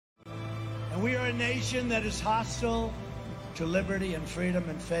We are a nation that is hostile to liberty and freedom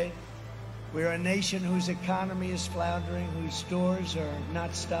and faith. We are a nation whose economy is floundering, whose stores are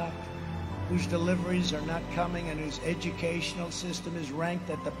not stocked, whose deliveries are not coming, and whose educational system is ranked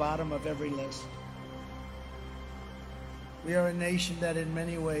at the bottom of every list. We are a nation that in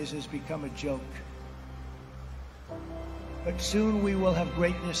many ways has become a joke. But soon we will have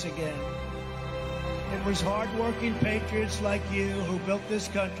greatness again. It was hard-working patriots like you who built this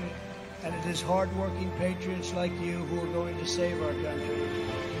country, and it is hard-working patriots like you who are going to save our country.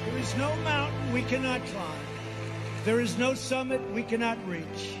 There is no mountain we cannot climb. There is no summit we cannot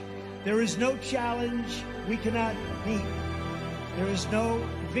reach. There is no challenge we cannot meet. There is no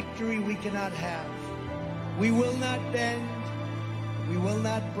victory we cannot have. We will not bend. We will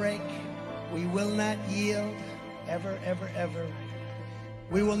not break. We will not yield. Ever, ever, ever.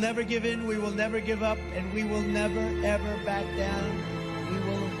 We will never give in. We will never give up. And we will never, ever back down. We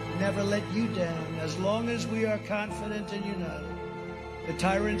will never let you down as long as we are confident and united. The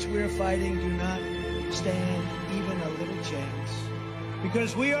tyrants we are fighting do not stand even a little chance.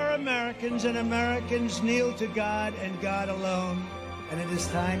 Because we are Americans, and Americans kneel to God and God alone. And it is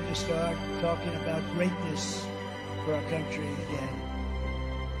time to start talking about greatness for our country again.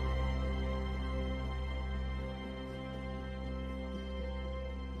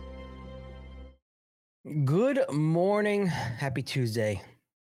 Good morning. Happy Tuesday,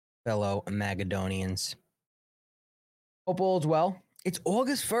 fellow Magadonians. Hope all's well. It's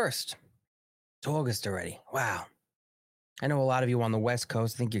August 1st. It's August already. Wow. I know a lot of you on the West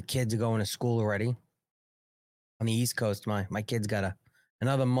Coast think your kids are going to school already. On the East Coast, my kids got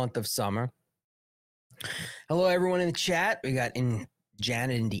another month of summer. Hello, everyone in the chat. We got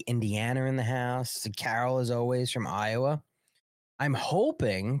Janet in Indiana in the house. Carol, as always, from Iowa. I'm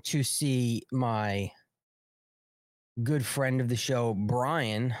hoping to see my good friend of the show,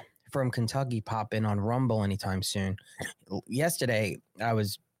 Brian from Kentucky, pop in on Rumble anytime soon. Yesterday, I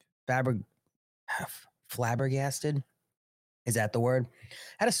was flabbergasted. Is that the word?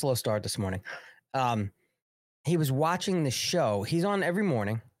 Had a slow start this morning. He was watching the show. He's on every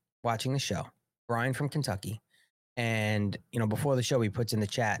morning watching the show. Brian from Kentucky. And, before the show, he puts in the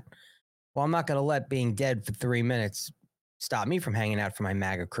chat, well, I'm not going to let being dead for 3 minutes stop me from hanging out for my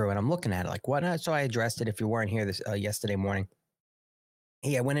MAGA crew. And I'm looking at it like, what? So I addressed it if you weren't here yesterday morning.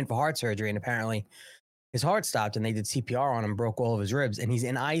 He went in for heart surgery, and apparently his heart stopped, and they did CPR on him, broke all of his ribs, and he's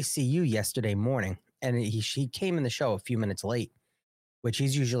in ICU yesterday morning. And he came in the show a few minutes late, which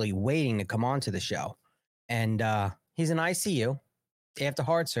he's usually waiting to come on to the show. And he's in ICU after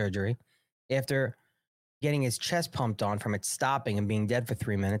heart surgery, after getting his chest pumped on from it stopping and being dead for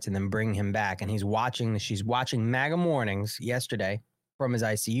 3 minutes, and then bringing him back. And she's watching MAGA Mornings yesterday from his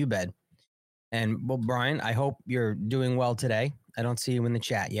ICU bed. And, well, Brian, I hope you're doing well today. I don't see you in the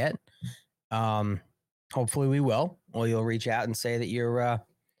chat yet. Hopefully we will, or you'll reach out and say that you're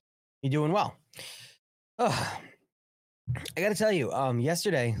doing well. I got to tell you,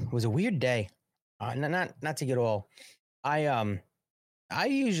 yesterday was a weird day. Not to get all. I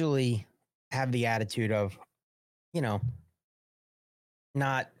usually have the attitude of,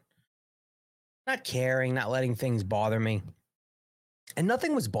 not caring, not letting things bother me. And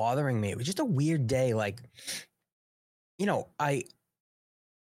nothing was bothering me. It was just a weird day. Like,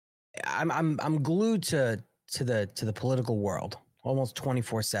 I'm glued to the political world almost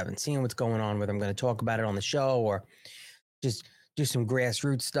 24/7, seeing what's going on, whether I'm going to talk about it on the show or just do some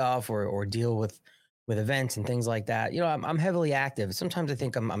grassroots stuff or deal with events and things like that. I'm heavily active. Sometimes I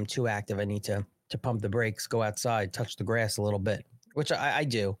think I'm too active. I need to pump the brakes, go outside, touch the grass a little bit, which I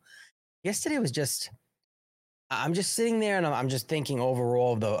do. Yesterday was I'm just sitting there and I'm just thinking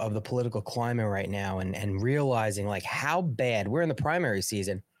overall of the political climate right now and realizing like how bad we're in the primary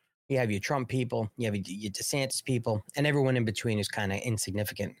season. You have your Trump people, you have your DeSantis people, and everyone in between is kind of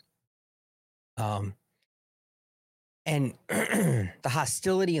insignificant. And the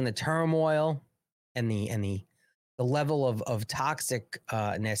hostility and the turmoil and the level of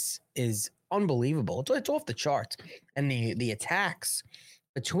toxicness is unbelievable. It's off the charts. And the attacks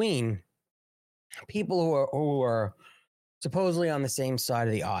between people who are supposedly on the same side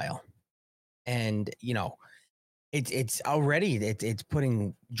of the aisle. And, it's already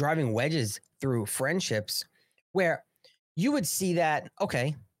driving wedges through friendships where you would see that,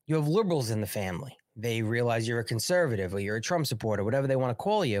 okay, you have liberals in the family. They realize you're a conservative or you're a Trump supporter, whatever they want to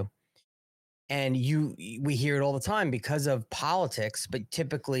call you. And we hear it all the time because of politics, but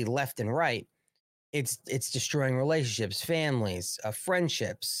typically left and right. It's destroying relationships, families,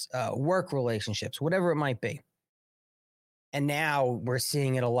 friendships, work relationships, whatever it might be. And now we're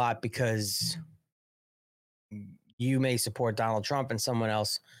seeing it a lot because you may support Donald Trump and someone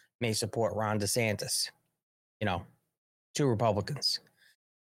else may support Ron DeSantis. 2 Republicans.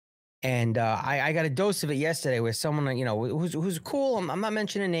 And I got a dose of it yesterday with someone, who's cool. I'm not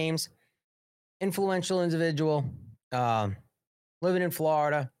mentioning names. Influential individual, living in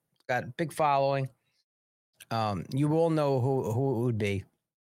Florida, got a big following. You all know who it would be.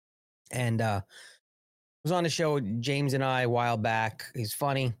 And was on the show, James and I, a while back. He's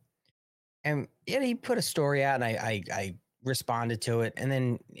funny. And he put a story out, and I responded to it. And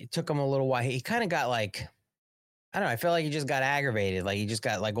then it took him a little while. He kind of got like, I don't know. I felt like he just got aggravated. Like he just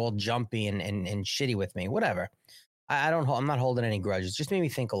got like all jumpy and shitty with me. Whatever. I'm not holding any grudges. Just made me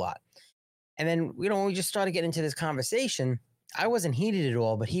think a lot. And then, when we just started getting into this conversation, I wasn't heated at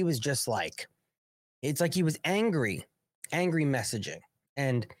all, but he was just like, it's like he was angry messaging.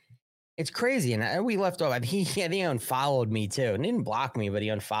 And it's crazy. And we left off. He unfollowed me too. And he didn't block me, but he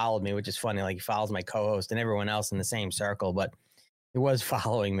unfollowed me, which is funny. Like he follows my co-host and everyone else in the same circle, but he was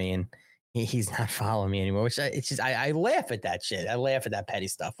following me, and he's not following me anymore, which I laugh at that shit. I laugh at that petty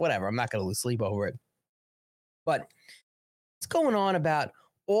stuff. Whatever. I'm not going to lose sleep over it. But what's going on about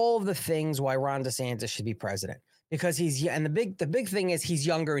all of the things why Ron DeSantis should be president? Because the big thing is he's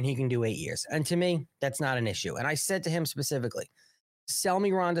younger and he can do 8 years. And to me, that's not an issue. And I said to him specifically, sell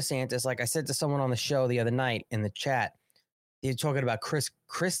me Ron DeSantis. Like I said to someone on the show the other night in the chat, they're talking about Chris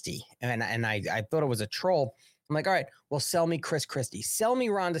Christie. And I thought it was a troll. I'm like, all right, well, sell me Chris Christie. Sell me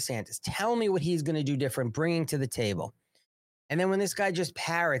Ron DeSantis. Tell me what he's going to do different, bringing to the table. And then when this guy just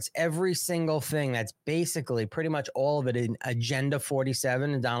parrots every single thing, that's basically pretty much all of it in Agenda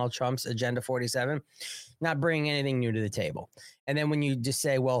 47 and Donald Trump's Agenda 47, not bringing anything new to the table. And then when you just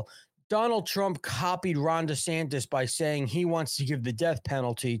say, well, Donald Trump copied Ron DeSantis by saying he wants to give the death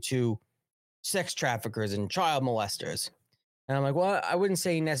penalty to sex traffickers and child molesters. And I'm like, well, I wouldn't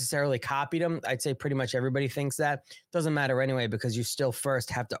say he necessarily copied him. I'd say pretty much everybody thinks that. Doesn't matter anyway, because you still first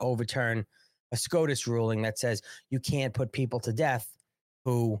have to overturn a SCOTUS ruling that says you can't put people to death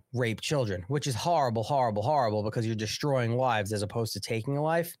who rape children, which is horrible, horrible, horrible, because you're destroying lives as opposed to taking a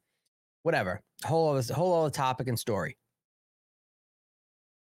life. Whatever. Whole other topic and story.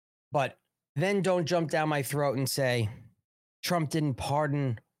 But then don't jump down my throat and say Trump didn't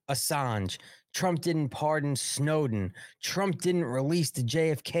pardon Assange. Trump didn't pardon Snowden. Trump didn't release the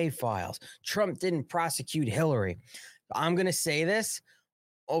JFK files. Trump didn't prosecute Hillary. I'm going to say this.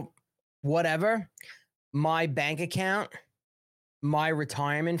 Oh, whatever. My bank account, my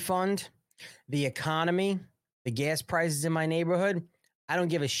retirement fund, the economy, the gas prices in my neighborhood, I don't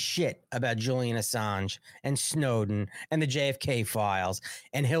give a shit about Julian Assange and Snowden and the JFK files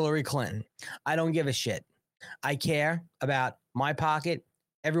and Hillary Clinton. I don't give a shit. I care about my pocket,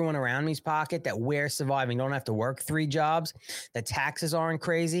 everyone around me's pocket, that we're surviving, don't have to work 3 jobs, that taxes aren't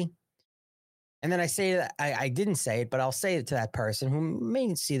crazy. And then I say that I didn't say it, but I'll say it to that person who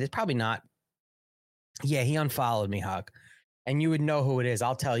may see this, probably not. Yeah, he unfollowed me, Huck. And you would know who it is.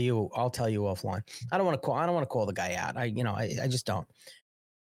 I'll tell you offline. I don't want to call the guy out. I just don't.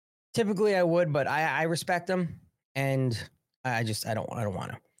 Typically I would, but I respect him, and I don't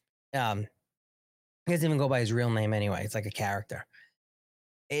want to. He doesn't even go by his real name anyway. It's like a character.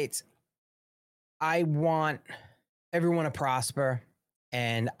 I want everyone to prosper,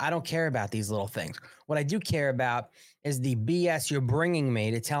 and I don't care about these little things. What I do care about is the BS you're bringing me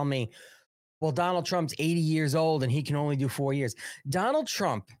to tell me, well, Donald Trump's 80 years old and he can only do 4 years. Donald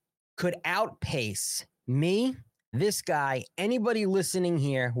Trump could outpace me, this guy, anybody listening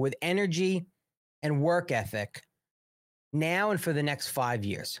here with energy and work ethic now and for the next 5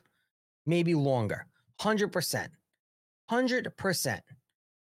 years, maybe longer, 100%.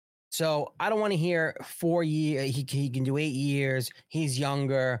 So I don't want to hear 4 years. He can do 8 years. He's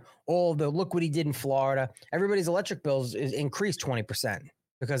younger. Look what he did in Florida. Everybody's electric bills is increased 20%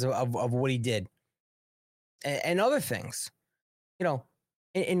 because of what he did, and other things.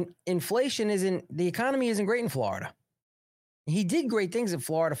 Inflation the economy isn't great in Florida. He did great things in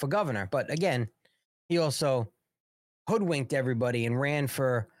Florida for governor, but again, he also hoodwinked everybody and ran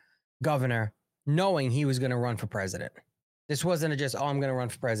for governor knowing he was going to run for president. This wasn't I'm going to run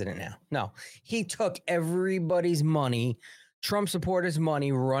for president now. No, he took everybody's money, Trump supporters'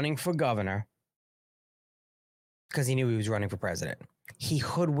 money, running for governor because he knew he was running for president. He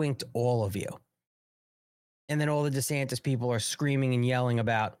hoodwinked all of you. And then all the DeSantis people are screaming and yelling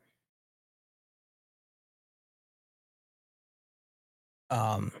about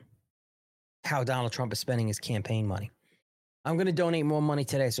how Donald Trump is spending his campaign money. I'm going to donate more money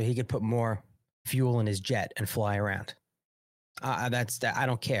today so he could put more fuel in his jet and fly around. I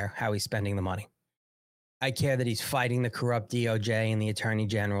don't care how he's spending the money. I care that he's fighting the corrupt DOJ and the attorney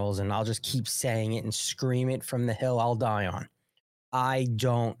generals, and I'll just keep saying it and scream it from the hill I'll die on. I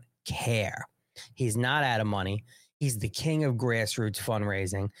don't care. He's not out of money. He's the king of grassroots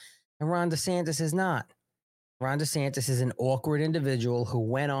fundraising. And Ron DeSantis is not. Ron DeSantis is an awkward individual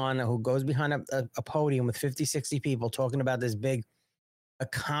who goes behind a podium with 50, 60 people talking about this big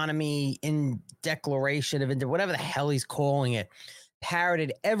economy in declaration of whatever the hell he's calling it,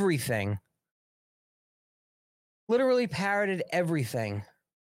 parroted everything, literally parroted everything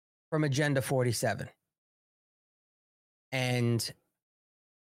from Agenda 47. And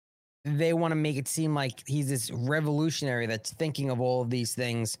they want to make it seem like he's this revolutionary that's thinking of all of these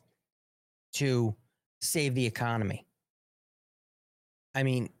things to save the economy. I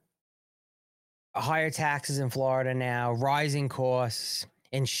mean, higher taxes in Florida now, rising costs,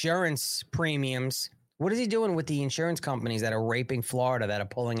 insurance premiums. What is he doing with the insurance companies that are raping Florida, that are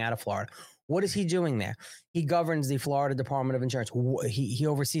pulling out of Florida? What is he doing there? He governs the Florida Department of Insurance. He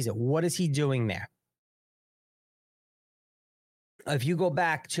oversees it. What is he doing there? If you go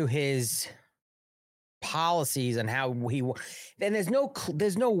back to his policies and how then there's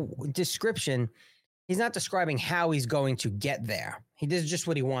no description. He's not describing how he's going to get there. He does just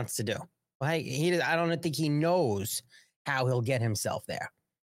what he wants to do. I don't think he knows how he'll get himself there.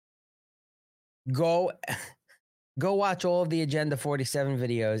 Go watch all of the Agenda 47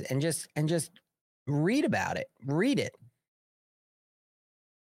 videos and just read about it. Read it.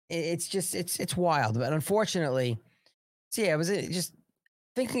 It's wild. But unfortunately, see, I was just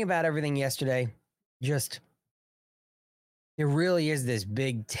thinking about everything yesterday. There really is this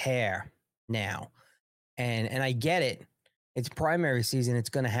big tear now. And I get it. It's primary season. It's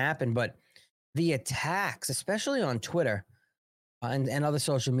going to happen. But the attacks, especially on Twitter and other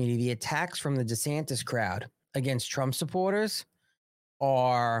social media, the attacks from the DeSantis crowd against Trump supporters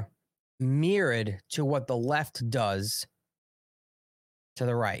are mirrored to what the left does to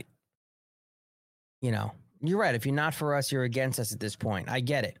the right. You know, you're right. If you're not for us, you're against us at this point. I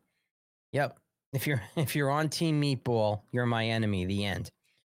get it. Yep. If you're on Team Meatball, you're my enemy. The end.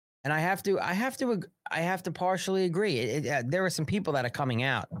 And I have to partially agree. There are some people that are coming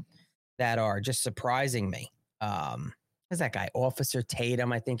out that are just surprising me. There's that guy, Officer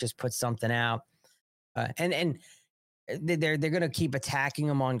Tatum, I think, just put something out, and they're going to keep attacking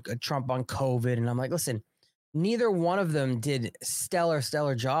him on Trump on COVID. And I'm like, listen, neither one of them did stellar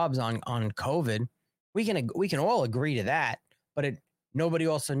jobs on COVID. We can all agree to that, but nobody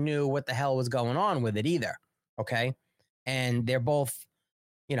also knew what the hell was going on with it either. Okay, and they're both,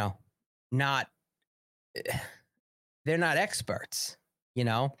 they're not experts.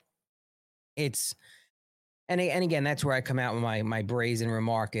 And again, that's where I come out with my brazen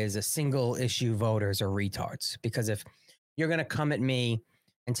remark is a single issue voters are retards. Because if you're going to come at me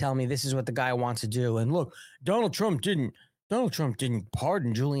and tell me this is what the guy wants to do, and look, Donald Trump didn't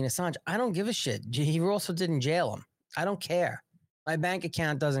pardon Julian Assange. I don't give a shit. He also didn't jail him. I don't care. My bank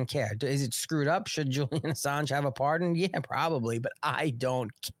account doesn't care. Is it screwed up? Should Julian Assange have a pardon? Yeah, probably, but I don't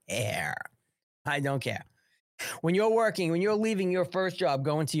care. I don't care. When you're leaving your first job,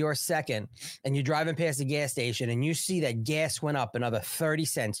 going to your second, and you're driving past a gas station and you see that gas went up another 30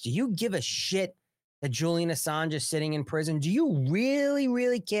 cents, do you give a shit that Julian Assange is sitting in prison? Do you really,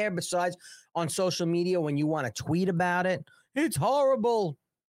 really care, besides on social media when you want to tweet about it? It's horrible.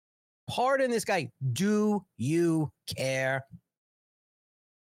 Pardon this guy. Do you care?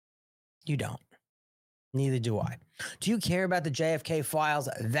 You don't. Neither do I. Do you care about the JFK files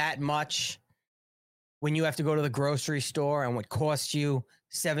that much? When you have to go to the grocery store and what costs you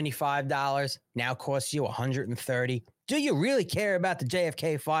 $75 now costs you $130. Do you really care about the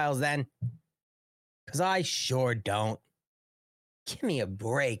JFK files then? Because I sure don't. Give me a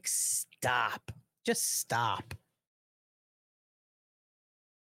break. Stop. Just stop.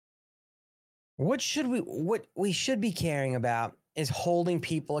 What we should be caring about is holding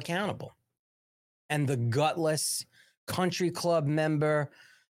people accountable. And the gutless country club member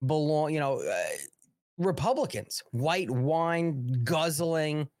Republicans, white wine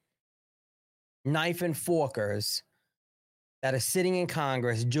guzzling, knife and forkers that are sitting in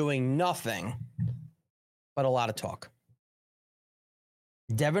Congress doing nothing but a lot of talk.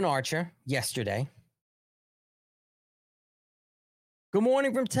 Devon Archer yesterday. Good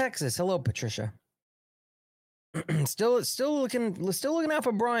morning from Texas. Hello, Patricia. Still looking out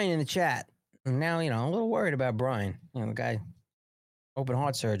for Brian in the chat. Now, a little worried about Brian. The guy, open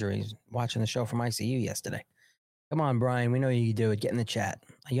heart surgery. He's watching the show from ICU yesterday. Come on, Brian. We know you can do it. Get in the chat.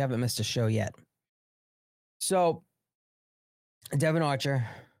 You haven't missed a show yet. So, Devon Archer,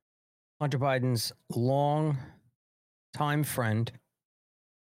 Hunter Biden's long-time friend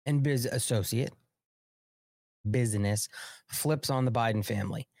and business, flips on the Biden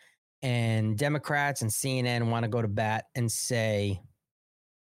family. And Democrats and CNN want to go to bat and say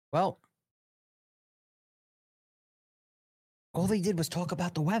Well, all they did was talk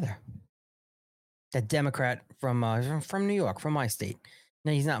about the weather. That Democrat from New York, from my state.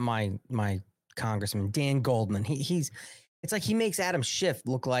 No, he's not my congressman, Dan Goldman. He's it's like he makes Adam Schiff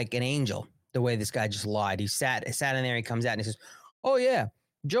look like an angel. The way this guy just lied. He sat in there. He comes out and he says, "Oh yeah,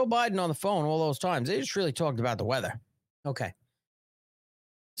 Joe Biden on the phone all those times. They just really talked about the weather." Okay.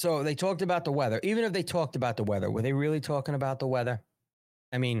 So they talked about the weather. Even if they talked about the weather, were they really talking about the weather?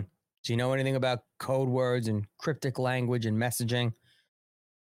 I mean, do you know anything about code words and cryptic language and messaging?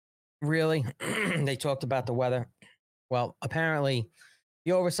 Really? They talked about the weather. Well, apparently,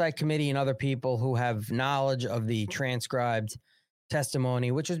 the Oversight Committee and other people who have knowledge of the transcribed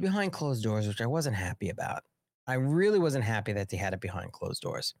testimony, which was behind closed doors, which I wasn't happy about. I really wasn't happy that they had it behind closed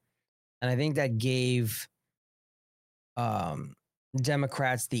doors. And I think that gave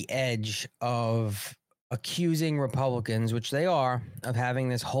Democrats the edge of accusing Republicans, which they are, of having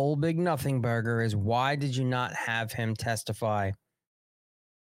this whole big nothing burger. Is why did you not have him testify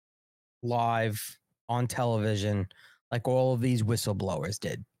live on television like all of these whistleblowers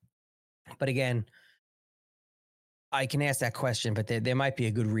did? But again, I can ask that question, but there might be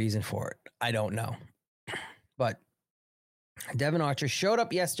a good reason for it. I don't know. But Devon Archer showed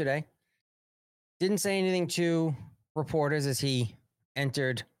up yesterday, didn't say anything to reporters as he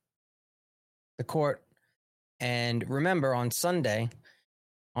entered the court. And remember, on Sunday,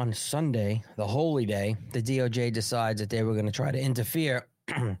 the holy day, the DOJ decides that they were going to try to interfere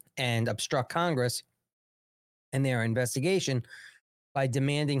and obstruct Congress in their investigation by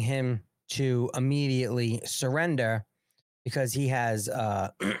demanding him to immediately surrender because he has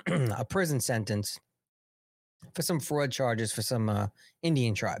a prison sentence for some fraud charges for some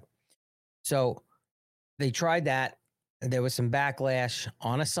Indian tribe. So they tried that. There was some backlash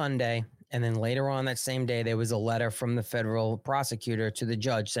on a Sunday. And then later on that same day, there was a letter from the federal prosecutor to the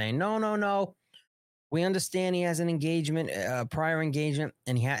judge saying, no. We understand he has an engagement, prior engagement,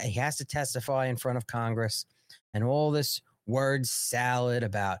 and he has to testify in front of Congress. And all this word salad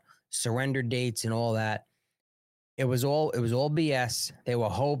about surrender dates and all that. It was all BS. They were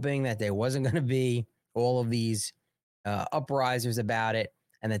hoping that there wasn't going to be all of these uprisers about it,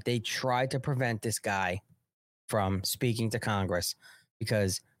 and that they tried to prevent this guy from speaking to Congress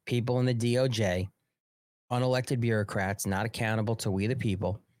because people in the DOJ, unelected bureaucrats, not accountable to we the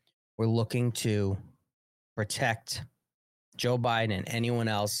people, were looking to protect Joe Biden and anyone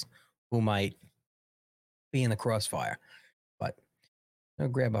else who might be in the crossfire. But I'll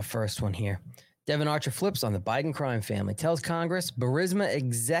grab our first one here. Devon Archer flips on the Biden crime family, tells Congress Burisma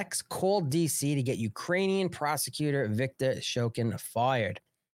execs called D.C. to get Ukrainian prosecutor Viktor Shokin fired.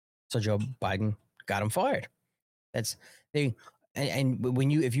 So Joe Biden got him fired. That's they. And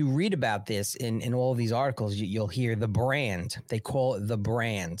when if you read about this in all of these articles, you'll hear the brand. They call it the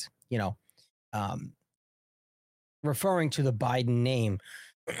brand, referring to the Biden name,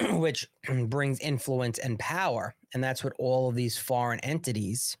 which brings influence and power. And that's what all of these foreign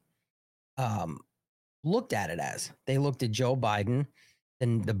entities looked at it as. They looked at Joe Biden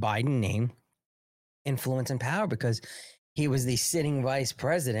and the Biden name, influence and power, because he was the sitting vice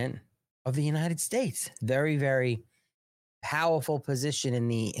president of the United States. Very, very powerful position in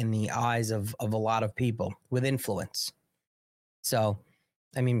the eyes of a lot of people with influence. So,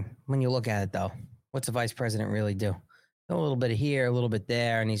 I mean, when you look at it, though, what's a vice president really do? A little bit here, a little bit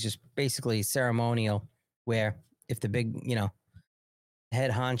there, and he's just basically ceremonial, where if the big,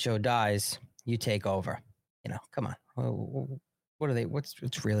 head honcho dies, you take over. Come on. What are they? What's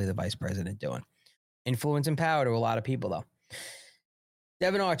really the vice president doing? Influence and power to a lot of people, though.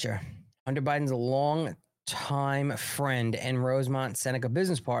 Devon Archer, Hunter Biden's long-time friend and Rosemont Seneca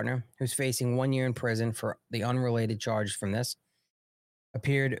business partner, who's facing 1 year in prison for the unrelated charges from this,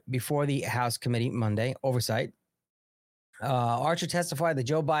 appeared before the House Committee Monday Oversight. Archer testified that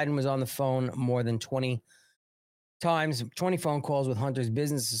Joe Biden was on the phone more than 20 times, 20 phone calls with Hunter's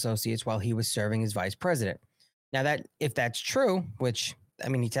business associates while he was serving as vice president. Now, that if that's true, which, I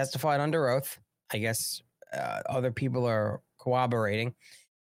mean, he testified under oath, I guess other people are corroborating,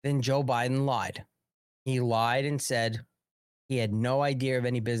 then Joe Biden lied. He lied and said he had no idea of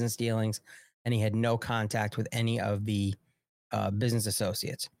any business dealings and he had no contact with any of the business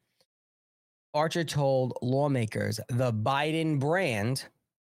associates. Archer told lawmakers the Biden brand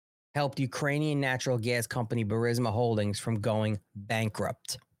helped Ukrainian natural gas company Burisma Holdings from going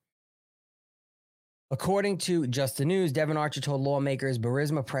bankrupt. According to Just the News, Devon Archer told lawmakers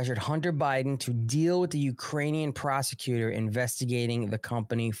Burisma pressured Hunter Biden to deal with the Ukrainian prosecutor investigating the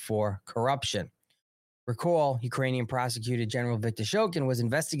company for corruption. Recall, Ukrainian prosecutor General Viktor Shokin was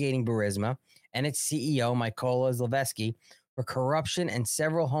investigating Burisma and its CEO, Mykola Zloveski, for corruption, and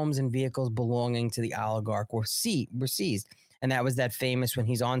several homes and vehicles belonging to the oligarch were seized. And that was that famous when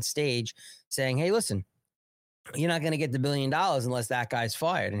he's on stage saying, hey, listen, you're not going to get the $1 billion unless that guy's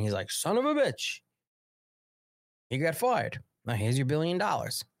fired. And he's like, son of a bitch, you got fired. Now here's your $1 billion.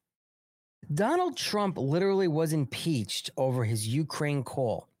 Donald Trump literally was impeached over his Ukraine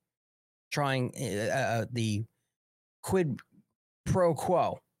call, trying the quid pro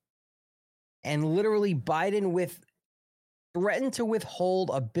quo. And literally Biden threatened to withhold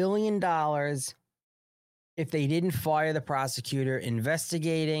 $1 billion if they didn't fire the prosecutor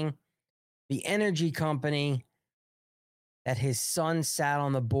investigating the energy company that his son sat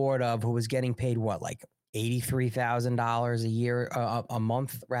on the board of, who was getting paid what, like $83,000 a year, a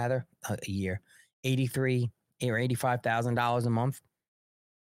month rather, a year, $83,000 or $85,000 a month.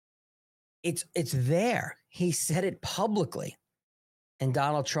 It's there. He said it publicly, and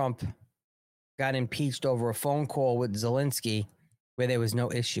Donald Trump got impeached over a phone call with Zelensky where there was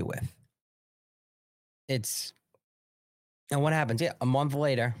no issue with. And what happens? Yeah, a month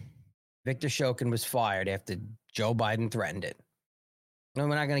later, Victor Shokin was fired after Joe Biden threatened it. No,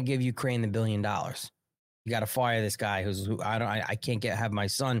 we're not going to give Ukraine the $1 billion. You got to fire this guy I can't have my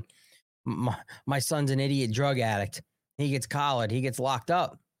son. My son's an idiot drug addict. He gets collared. He gets locked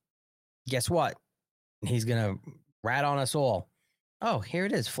up. Guess what? He's going to rat on us all. Oh, here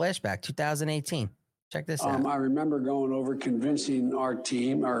it is. Flashback 2018. Check this out. I remember going over convincing our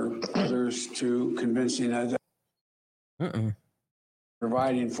team or others to convincing us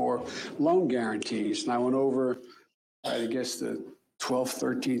providing for loan guarantees. And I went over, I guess, the 12th,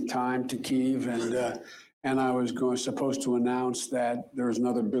 13th time to Kyiv, and I was supposed to announce that there was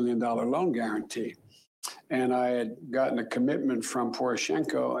another $1 billion loan guarantee. And I had gotten a commitment from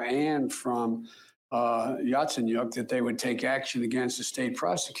Poroshenko and from Yatsenyuk that they would take action against the state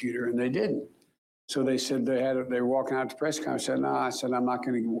prosecutor, and they didn't. So they said they were walking out to press conference. I said, no, I'm not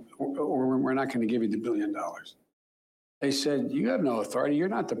going to, we're not going to give you the $1 billion. They said, you have no authority. You're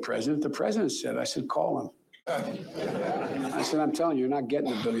not the president. The president said. I said, call him. I said, I'm telling you, you're not getting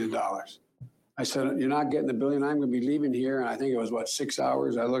the $1 billion. I said, you're not getting the $1 billion. I'm going to be leaving here. And I think it was, 6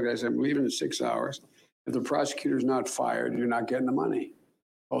 hours? I said, I'm leaving in 6 hours. If the prosecutor's not fired, you're not getting the money.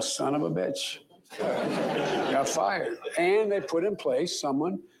 Oh, son of a bitch. Got fired. And they put in place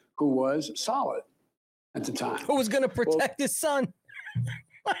someone who was solid at the time. Who was going to protect his son.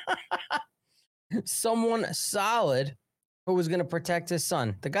 Someone solid who was going to protect his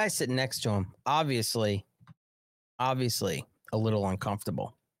son. The guy sitting next to him, obviously a little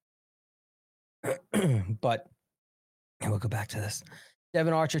uncomfortable. But we'll go back to this.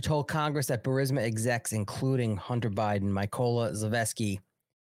 Devon Archer told Congress that Burisma execs, including Hunter Biden, Mykola Zlochevsky,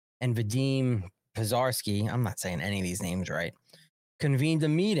 and Vadim Pizarski, I'm not saying any of these names right, convened a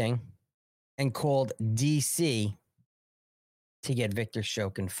meeting and called D.C. to get Victor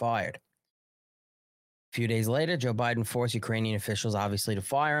Shokin fired. A few days later, Joe Biden forced Ukrainian officials, obviously, to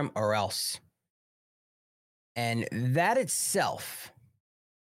fire him or else. And that in itself,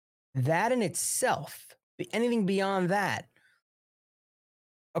 anything beyond that,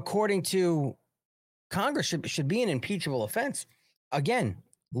 according to Congress, should be an impeachable offense. Again,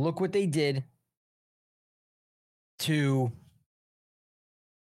 look what they did to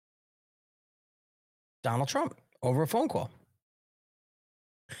Donald Trump over a phone call.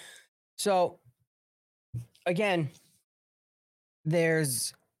 So, again,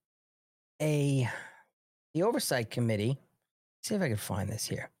 there's the oversight committee. Let's see if I can find this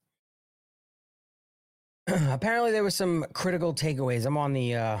here. Apparently, there were some critical takeaways. I'm on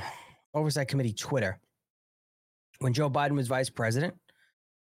the oversight committee Twitter. When Joe Biden was vice president,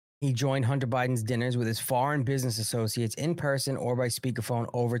 he joined Hunter Biden's dinners with his foreign business associates in person or by speakerphone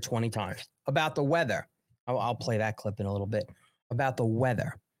over 20 times. About the weather. I'll play that clip in a little bit. About the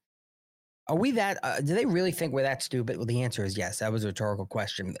weather. Are we that, do they really think we're that stupid? Well, the answer is yes. That was a rhetorical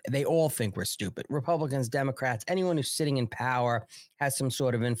question. They all think we're stupid. Republicans, Democrats, anyone who's sitting in power, has some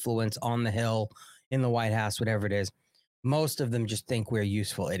sort of influence on the Hill, in the White House, whatever it is. Most of them just think we're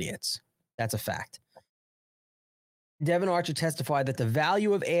useful idiots. That's a fact. Devon Archer testified that the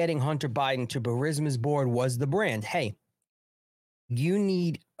value of adding Hunter Biden to Burisma's board was the brand. Hey, you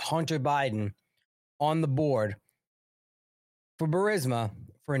need Hunter Biden on the board for Burisma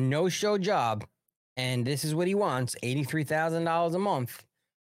for a no-show job, and this is what he wants, $83,000 a month.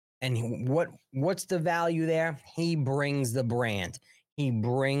 And what's the value there? He brings the brand. He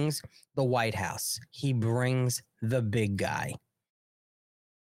brings the White House. He brings the big guy.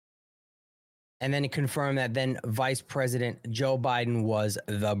 And then he confirmed that then Vice President Joe Biden was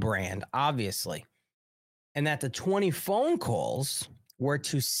the brand, obviously. And that the 20 phone calls were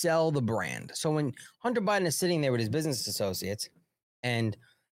to sell the brand. So when Hunter Biden is sitting there with his business associates and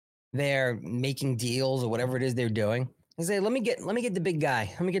they're making deals or whatever it is they're doing, they say, let me get the big guy.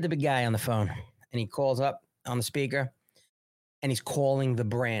 Let me get the big guy on the phone. And he calls up on the speaker and he's calling the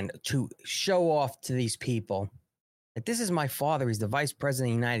brand to show off to these people that this is my father. He's the vice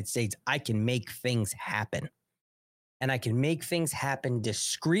president of the United States. I can make things happen. And I can make things happen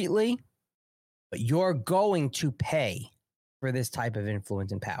discreetly, but you're going to pay for this type of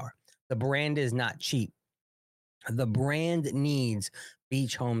influence and power. The brand is not cheap. The brand needs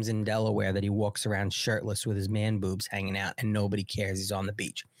beach homes in Delaware that he walks around shirtless with his man boobs hanging out and nobody cares he's on the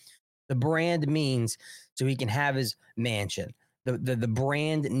beach. The brand means so he can have his mansion. The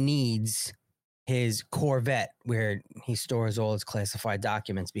brand needs his Corvette where he stores all his classified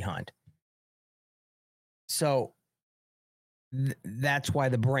documents behind. So that's why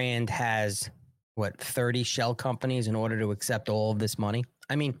the brand has, 30 shell companies in order to accept all of this money.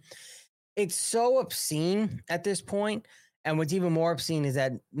 I mean, it's so obscene at this point. And what's even more obscene is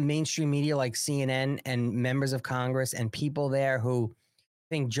that mainstream media like CNN and members of Congress and people there who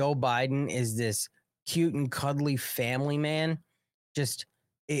think Joe Biden is this cute and cuddly family man just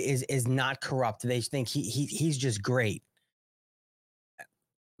is not corrupt. They think he's just great.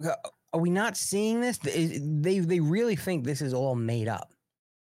 Are we not seeing this? They really think this is all made up.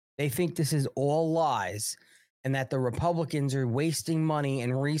 They think this is all lies and that the Republicans are wasting money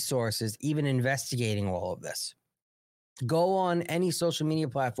and resources even investigating all of this. Go on any social media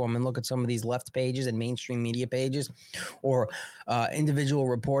platform and look at some of these left pages and mainstream media pages or individual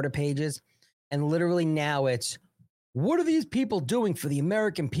reporter pages. And literally now it's, what are these people doing for the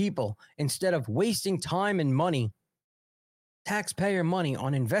American people instead of wasting time and money, taxpayer money,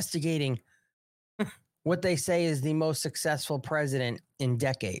 on investigating what they say is the most successful president in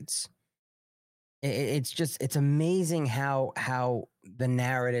decades? It's amazing how the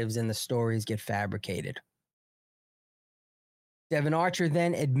narratives and the stories get fabricated. Devon Archer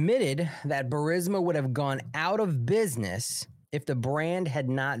then admitted that Burisma would have gone out of business if the brand had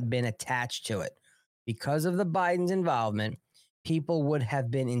not been attached to it. Because of the Biden's involvement, people would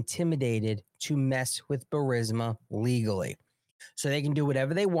have been intimidated to mess with Burisma legally. So they can do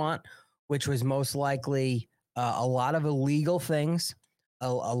whatever they want, which was most likely a lot of illegal things,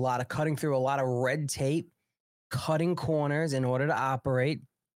 a lot of cutting through a lot of red tape, cutting corners in order to operate,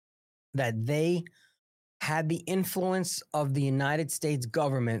 that they had the influence of the United States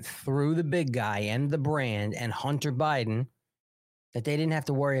government through the big guy and the brand and Hunter Biden, that they didn't have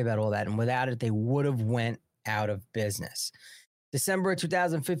to worry about all that. And without it, they would have went out of business. December of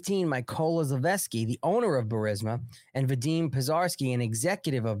 2015, Mykola Zloveski, the owner of Burisma, and Vadim Pizarski, an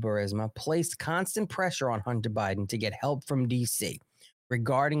executive of Burisma, placed constant pressure on Hunter Biden to get help from D.C.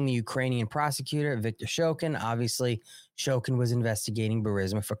 regarding the Ukrainian prosecutor, Viktor Shokin. Obviously, Shokin was investigating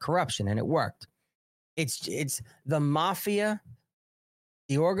Burisma for corruption, and it worked. It's the mafia,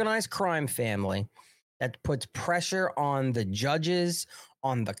 the organized crime family that puts pressure on the judges,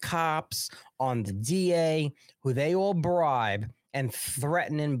 on the cops, on the DA, who they all bribe and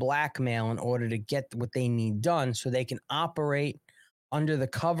threaten and blackmail in order to get what they need done so they can operate under the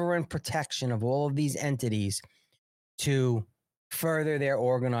cover and protection of all of these entities to further their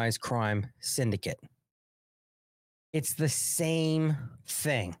organized crime syndicate. It's the same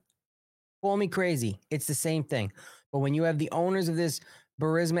thing. Call me crazy. It's the same thing. But when you have the owners of this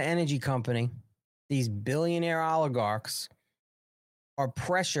Burisma Energy Company, these billionaire oligarchs are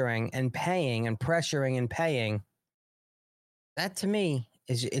pressuring and paying and pressuring and paying, that to me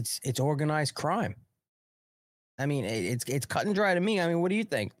is it's organized crime. I mean, it's cut and dry to me. I mean, what do you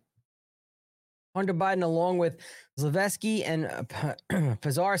think? Hunter Biden, along with Zloveski and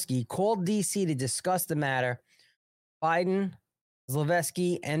Pizarski, called D.C. to discuss the matter. Biden,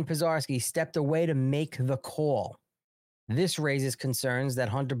 Zloveski, and Pizarski stepped away to make the call. This raises concerns that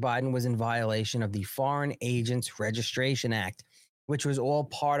Hunter Biden was in violation of the Foreign Agents Registration Act, which was all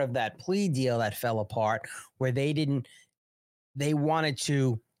part of that plea deal that fell apart, where they wanted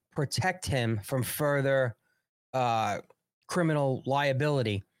to protect him from further criminal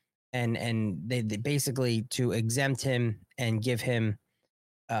liability, and they basically to exempt him and give him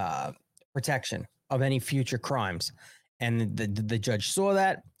protection of any future crimes. And the judge saw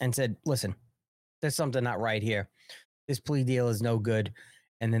that and said, listen, there's something not right here. This plea deal is no good.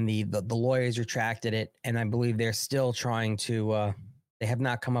 And then the lawyers retracted it. And I believe they're still trying to, they have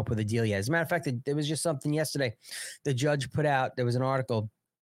not come up with a deal yet. As a matter of fact, there was just something yesterday. The judge put out, there was an article.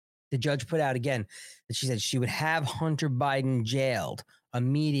 The judge put out again that she said she would have Hunter Biden jailed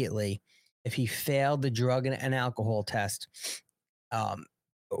immediately if he failed the drug and alcohol test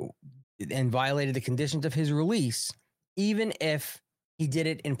and violated the conditions of his release, even if He did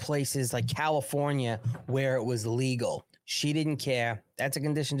it in places like California where it was legal. She didn't care. That's a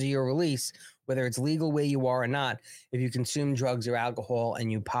condition to your release, whether it's legal where you are or not. If you consume drugs or alcohol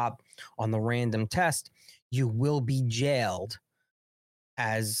and you pop on the random test, you will be jailed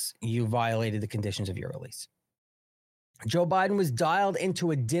as you violated the conditions of your release. Joe Biden was dialed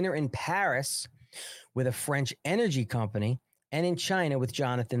into a dinner in Paris with a French energy company and in China with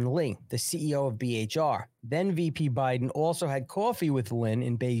Jonathan Lee, the CEO of BHR. Then VP Biden also had coffee with Lee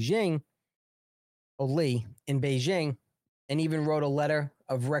in Beijing, and even wrote a letter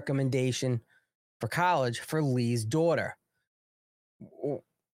of recommendation for college for Lee's daughter.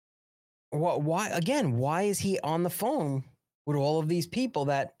 Why is he on the phone with all of these people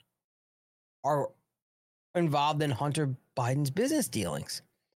that are involved in Hunter Biden's business dealings?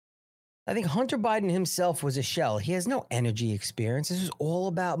 I think Hunter Biden himself was a shell. He has no energy experience. This is all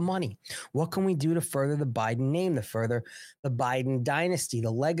about money. What can we do to further the Biden name, to further the Biden dynasty,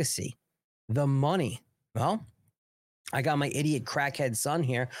 the legacy, the money? Well, I got my idiot crackhead son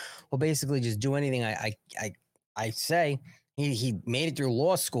here. Will basically just do anything I say. He made it through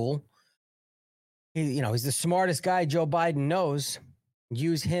law school. He's the smartest guy Joe Biden knows.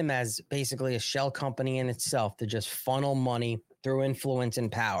 Use him as basically a shell company in itself to just funnel money through influence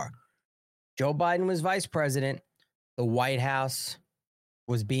and power. Joe Biden was vice president. The White House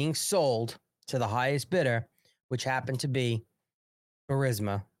was being sold to the highest bidder, which happened to be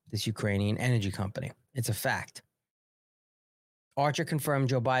Burisma, this Ukrainian energy company. It's a fact. Archer confirmed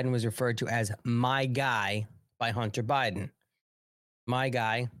Joe Biden was referred to as my guy by Hunter Biden. My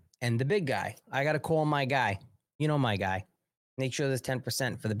guy and the big guy. I got to call him my guy. You know my guy. Make sure there's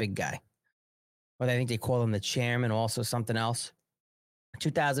 10% for the big guy. Or I think they call him the chairman, also something else.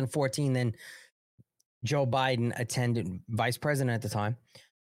 2014, then Joe Biden vice president at the time,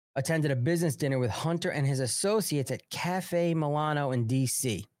 attended a business dinner with Hunter and his associates at Cafe Milano in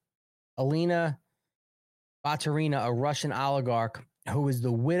D.C. Alina Baturina, a Russian oligarch who was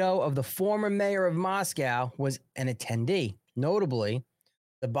the widow of the former mayor of Moscow, was an attendee. Notably,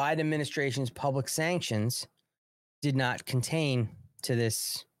 the Biden administration's public sanctions did not contain to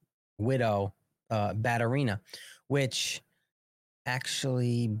this widow, Baturina, which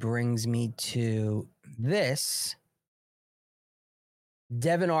actually brings me to this.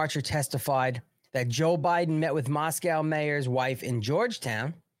 Devon Archer testified that Joe Biden met with Moscow mayor's wife in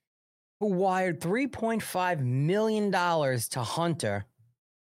Georgetown, who wired $3.5 million to Hunter.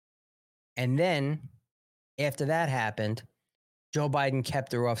 And then, after that happened, Joe Biden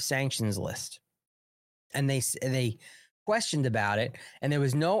kept her off sanctions list. And they questioned about it, and there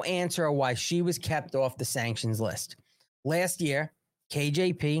was no answer on why she was kept off the sanctions list. Last year,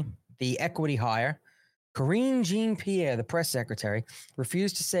 KJP, the equity hire, Karine Jean-Pierre, the press secretary,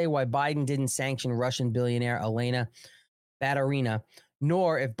 refused to say why Biden didn't sanction Russian billionaire Elena Baturina,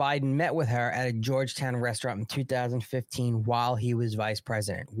 nor if Biden met with her at a Georgetown restaurant in 2015 while he was vice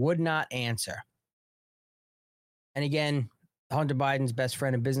president. Would not answer. And again, Hunter Biden's best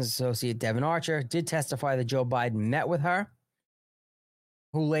friend and business associate, Devon Archer, did testify that Joe Biden met with her,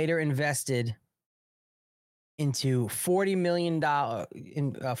 who later invested into $40 million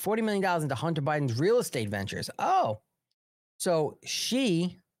into Hunter Biden's real estate ventures. Oh, so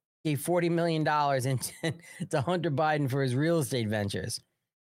she gave $40 million to Hunter Biden for his real estate ventures.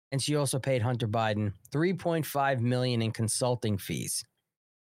 And she also paid Hunter Biden $3.5 million in consulting fees.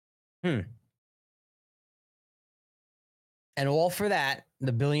 And all for that,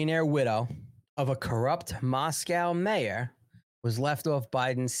 the billionaire widow of a corrupt Moscow mayor was left off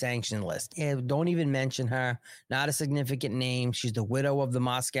Biden's sanction list. Yeah, don't even mention her. Not a significant name. She's the widow of the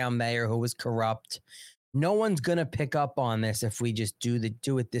Moscow mayor who was corrupt. No one's going to pick up on this if we just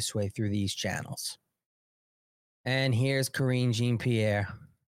do it this way through these channels. And here's Karine Jean-Pierre.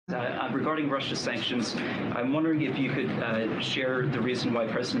 Regarding Russia's sanctions, I'm wondering if you could share the reason why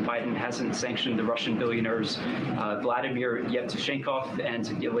President Biden hasn't sanctioned the Russian billionaires Vladimir Yevtushenkov and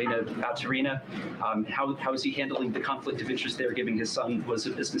Elena Baturina. How is he handling the conflict of interest there, given his son was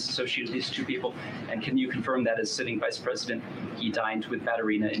a business associate of these two people? And can you confirm that as sitting vice president, he dined with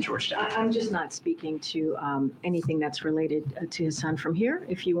Baturina in Georgetown? I'm just not speaking to anything that's related to his son from here.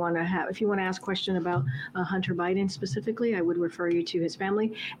 If you want to ask a question about Hunter Biden specifically, I would refer you to his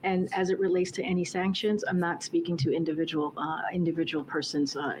family. And as it relates to any sanctions, I'm not speaking to individual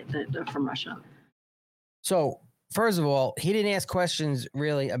persons that from Russia. So, first of all, he didn't ask questions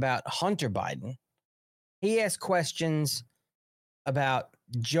really about Hunter Biden. He asked questions about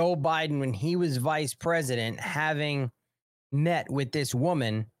Joe Biden when he was vice president, having met with this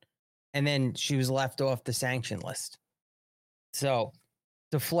woman, and then she was left off the sanction list. So,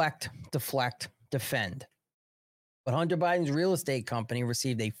 deflect, defend. But Hunter Biden's real estate company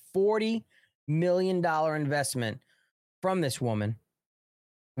received a $40 million investment from this woman,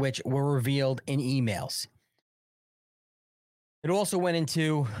 which were revealed in emails. It also went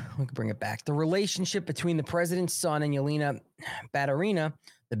into, we can bring it back, the relationship between the president's son and Yelena Baturina,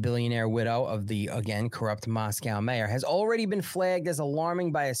 the billionaire widow of the, again, corrupt Moscow mayor, has already been flagged as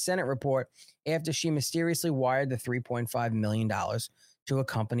alarming by a Senate report after she mysteriously wired the $3.5 million to a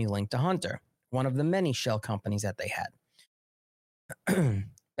company linked to Hunter, one of the many shell companies that they had.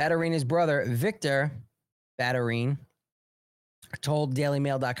 Baturina's brother, Victor Baturin, told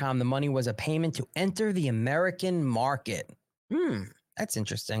DailyMail.com the money was a payment to enter the American market. That's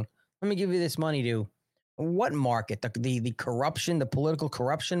interesting. Let me give you this money to what market? The corruption, the political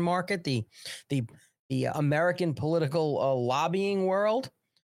corruption market, the American political lobbying world.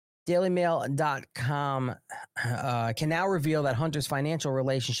 DailyMail.com can now reveal that Hunter's financial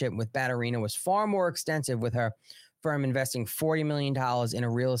relationship with Baturina was far more extensive, with her firm investing $40 million in a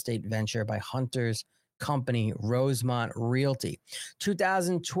real estate venture by Hunter's company, Rosemont Realty.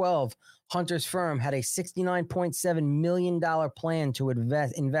 2012, Hunter's firm had a $69.7 million plan to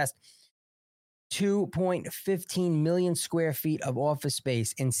invest 2.15 million square feet of office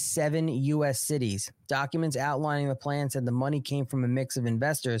space in 7 U.S. cities. Documents outlining the plan said the money came from a mix of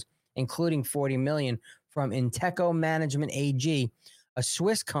investors, including $40 million from Inteco Management AG, a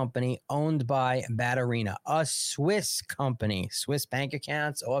Swiss company owned by Baturina. A Swiss company. Swiss bank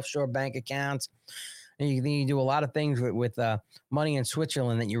accounts, offshore bank accounts. And you do a lot of things with money in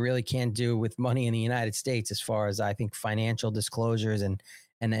Switzerland that you really can't do with money in the United States, as far as I think financial disclosures and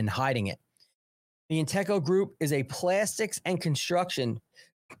hiding it. The Inteco Group is a plastics and construction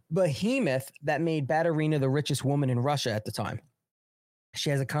behemoth that made Baturina the richest woman in Russia at the time. She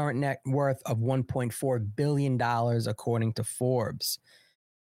has a current net worth of $1.4 billion, according to Forbes.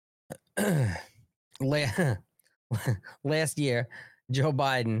 Last year, Joe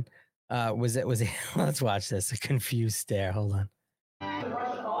Biden let's watch this. A confused stare. Hold on.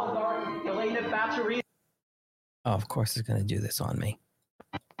 Oh, of course it's going to do this on me.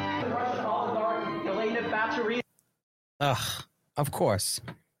 Ugh, of course.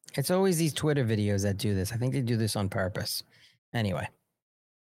 It's always these Twitter videos that do this. I think they do this on purpose. Anyway,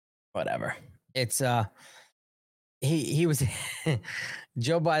 whatever. It's he was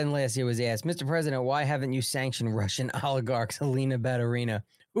Joe Biden last year was asked, Mr. President, why haven't you sanctioned Russian oligarch Yelena Baturina,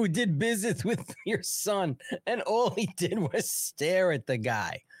 who did business with your son? And all he did was stare at the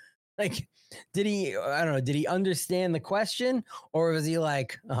guy. Like, did he understand the question? Or was he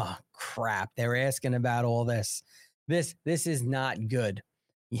like, oh, crap, they're asking about all this. This is not good.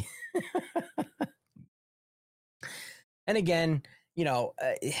 And again, they're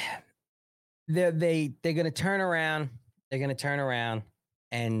going to turn around. They're going to turn around,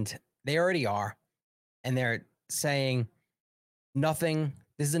 and they already are. And they're saying nothing.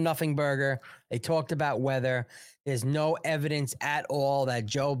 This is a nothing burger. They talked about weather. There's no evidence at all that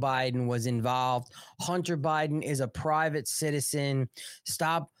Joe Biden was involved. Hunter Biden is a private citizen.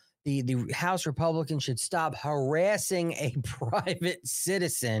 Stop. The House Republicans should stop harassing a private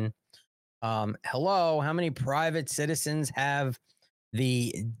citizen. Hello, how many private citizens have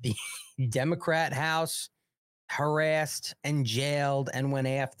the Democrat House harassed and jailed and went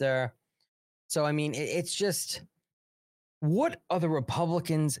after? So, I mean, it's just, what are the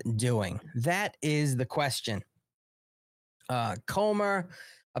Republicans doing? That is the question. Comer,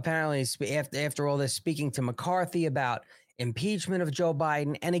 apparently, after all this, speaking to McCarthy about impeachment of Joe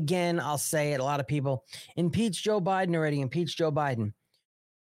Biden. And again, I'll say it, a lot of people, impeach Joe Biden already, impeach Joe Biden.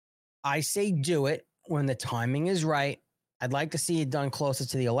 I say do it when the timing is right. I'd like to see it done closer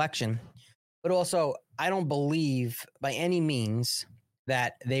to the election. But also, I don't believe by any means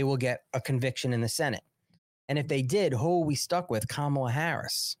that they will get a conviction in the Senate. And if they did, who are we stuck with? Kamala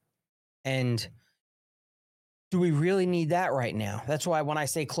Harris. And do we really need that right now? That's why when I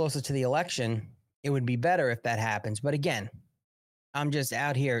say closer to the election, it would be better if that happens. But again, I'm just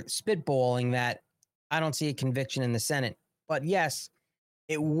out here spitballing that I don't see a conviction in the Senate. But yes,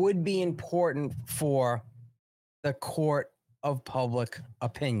 it would be important for the court of public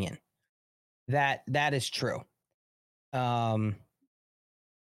opinion. That is true. I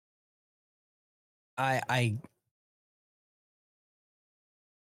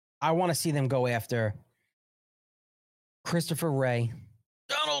want to see them go after Christopher Wray.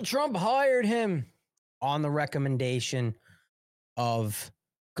 Donald Trump hired him on the recommendation of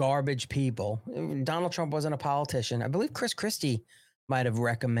garbage people. Donald Trump wasn't a politician. I believe Chris Christie might have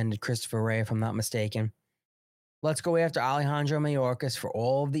recommended Christopher Wray, if I'm not mistaken. Let's go after Alejandro Mayorkas for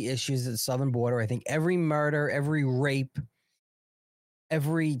all of the issues at the southern border. I think every murder, every rape,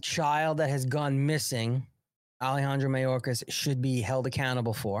 every child that has gone missing, Alejandro Mayorkas should be held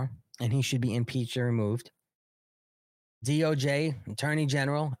accountable for, and he should be impeached or removed. DOJ, Attorney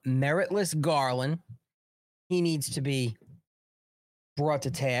General, meritless Garland, he needs to be brought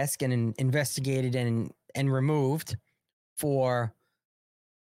to task and investigated and removed for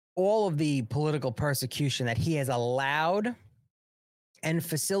all of the political persecution that he has allowed and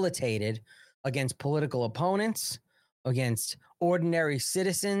facilitated against political opponents, against ordinary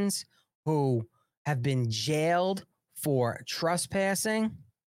citizens who have been jailed for trespassing.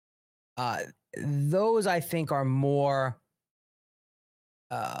 Those, I think, are more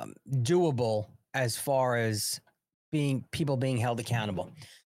doable as far as people being held accountable.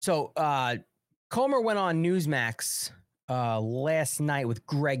 So Comer went on Newsmax last night with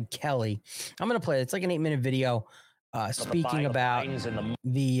Greg Kelly. I'm going to play it. It's like an 8-minute video speaking about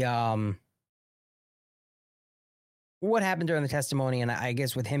the what happened during the testimony, and I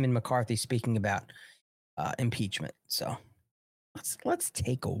guess with him and McCarthy speaking about impeachment. So let's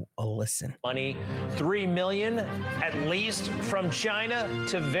take a listen. Money, $3 million at least from China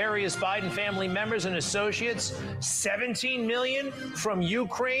to various Biden family members and associates. $17 million from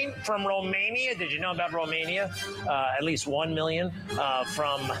Ukraine, from Romania. Did you know about Romania? At least $1 million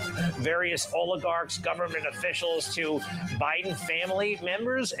from various oligarchs, government officials to Biden family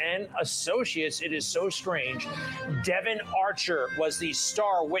members and associates. It is so strange. Devon Archer was the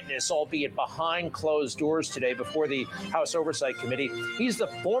star witness, albeit behind closed doors today before the House Oversight Committee. He's the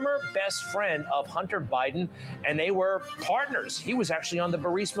former best friend of Hunter Biden, and they were partners. He was actually on the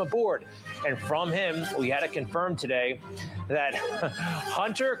Burisma board. And from him, we had to confirm today that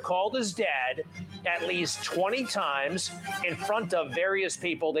Hunter called his dad at least 20 times in front of various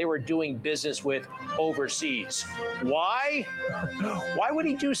people they were doing business with overseas. Why? Why would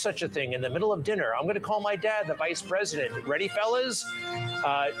he do such a thing in the middle of dinner? I'm going to call my dad, the vice president. Ready, fellas?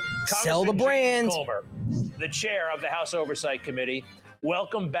 Sell the brand. Comer, the chair of the House Oversight Committee.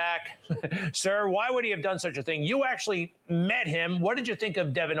 Welcome back, sir. Why would he have done such a thing? You actually met him. What did you think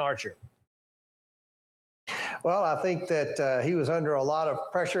of Devon Archer? Well, I think that he was under a lot of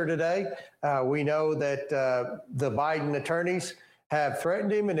pressure today. We know that the Biden attorneys have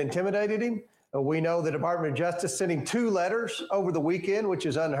threatened him and intimidated him. We know the Department of Justice sent him 2 letters over the weekend, which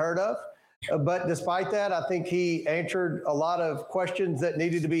is unheard of. But despite that, I think he answered a lot of questions that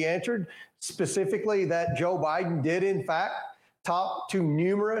needed to be answered, specifically that Joe Biden did, in fact, talk to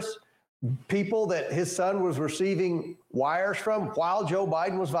numerous people that his son was receiving wires from while Joe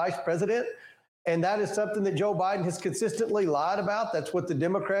Biden was vice president. And that is something that Joe Biden has consistently lied about. That's what the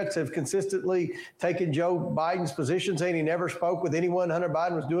Democrats have consistently taken Joe Biden's position, saying he never spoke with anyone Hunter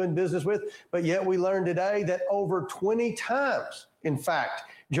Biden was doing business with. But yet we learned today that over 20 times, in fact,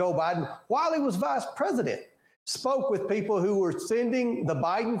 Joe Biden, while he was vice president, spoke with people who were sending the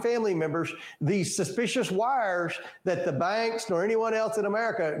Biden family members these suspicious wires that the banks nor anyone else in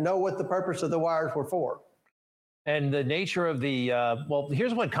America know what the purpose of the wires were for. And the nature of the, well,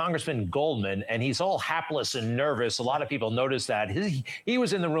 here's what Congressman Goldman, and he's all hapless and nervous. A lot of people noticed that. He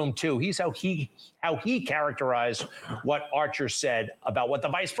was in the room, too. He's how he characterized what Archer said about what the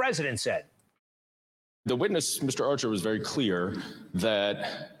vice president said. The witness, Mr. Archer, was very clear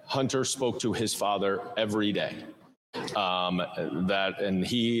that Hunter spoke to his father every day. And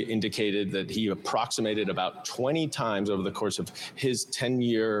he indicated that he approximated about 20 times over the course of his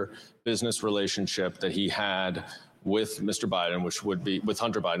 10-year business relationship that he had with Mr. Biden, which would be with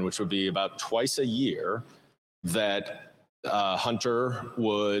Hunter Biden, which would be about twice a year, that Hunter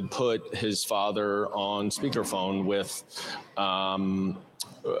would put his father on speakerphone with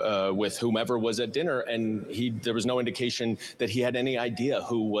whomever was at dinner, and there was no indication that he had any idea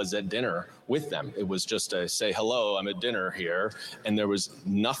who was at dinner with them. It was just a say, hello, I'm at dinner here, and there was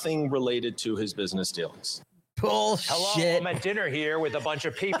nothing related to his business dealings. Bullshit. Hello, I'm at dinner here with a bunch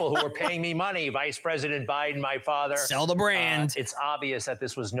of people who were paying me money. Vice President Biden, my father. Sell the brand. It's obvious that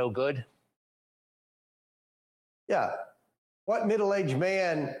this was no good. Yeah. What middle-aged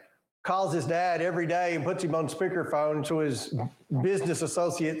man calls his dad every day and puts him on speakerphone so his business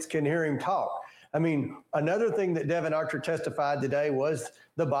associates can hear him talk? I mean, another thing that Devon Archer testified today was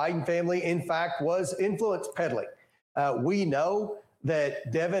the Biden family, in fact, was influence peddling. We know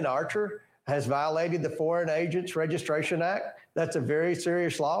that Devon Archer has violated the Foreign Agents Registration Act. That's a very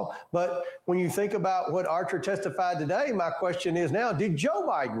serious law. But when you think about what Archer testified today, my question is now, did Joe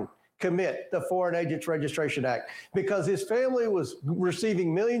Biden commit the Foreign Agents Registration Act? Because his family was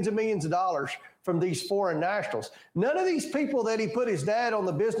receiving millions and millions of dollars from these foreign nationals. None of these people that he put his dad on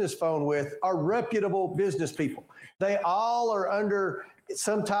the business phone with are reputable business people. They all are under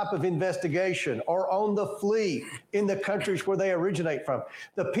some type of investigation or on the flee in the countries where they originate from.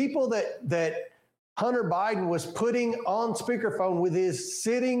 The people that Hunter Biden was putting on speakerphone with his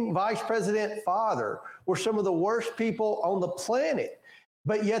sitting vice president father were some of the worst people on the planet.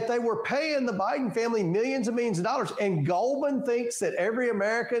 But yet they were paying the Biden family millions and millions of dollars. And Goldman thinks that every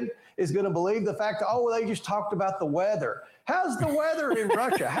American is going to believe the fact that, oh, they just talked about the weather. How's the weather in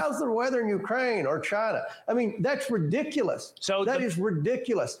Russia? How's the weather in Ukraine or China? I mean, that's ridiculous. So that is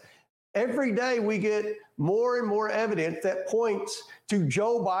ridiculous. Every day we get more and more evidence that points to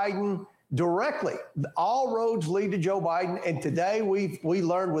Joe Biden directly. All roads lead to Joe Biden. And today we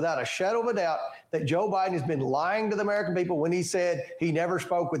learned without a shadow of a doubt that Joe Biden has been lying to the American people when he said he never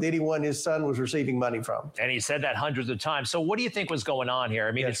spoke with anyone his son was receiving money from. And he said that hundreds of times. So what do you think was going on here?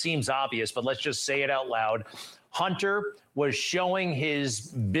 I mean, It seems obvious, but let's just say it out loud. Hunter was showing his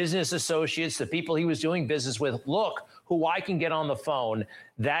business associates, the people he was doing business with, look who I can get on the phone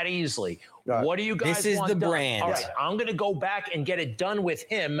that easily. Right. What do you guys want? This is the done? brand. All right, I'm going to go back and get it done with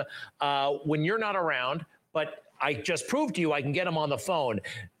him when you're not around, but I just proved to you I can get him on the phone.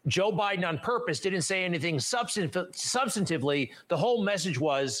 Joe Biden on purpose didn't say anything substantively. The whole message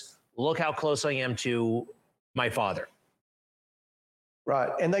was, look how close I am to my father.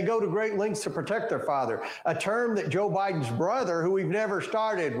 Right. And they go to great lengths to protect their father, a term that Joe Biden's brother, who we've never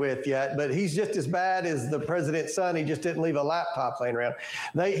started with yet, but he's just as bad as the president's son. He just didn't leave a laptop laying around.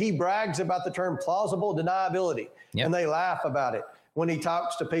 He brags about the term plausible deniability, and they laugh about it when he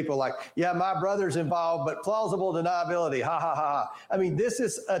talks to people like, yeah, my brother's involved, but plausible deniability, ha, ha, ha, ha. I mean, this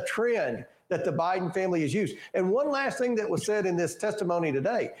is a trend that the Biden family has used. And one last thing that was said in this testimony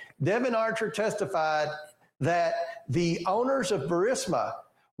today, Devon Archer testified that the owners of Burisma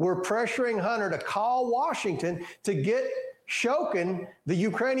were pressuring Hunter to call Washington to get Shokin, the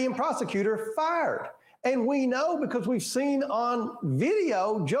Ukrainian prosecutor, fired. And we know because we've seen on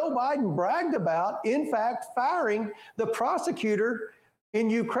video, Joe Biden bragged about, in fact, firing the prosecutor in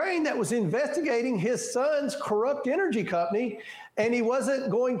Ukraine that was investigating his son's corrupt energy company. And he wasn't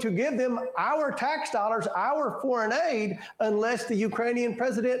going to give them our tax dollars, our foreign aid, unless the Ukrainian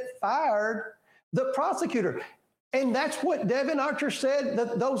president fired the prosecutor. And that's what Devon Archer said,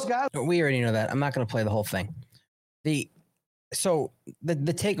 that those guys. We already know that. I'm not going to play the whole thing. So the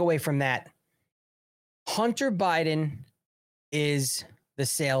takeaway from that, Hunter Biden is the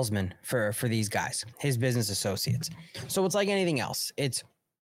salesman for these guys, his business associates. So it's like anything else. It's,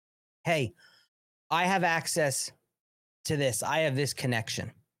 hey, I have access to this. I have this connection.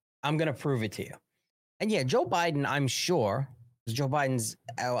 I'm going to prove it to you. And yeah, Joe Biden, I'm sure, because Joe Biden's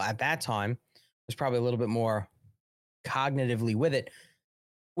at that time was probably a little bit more cognitively with it,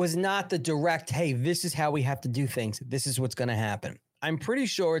 was not the direct, hey, this is how we have to do things. This is what's going to happen. I'm pretty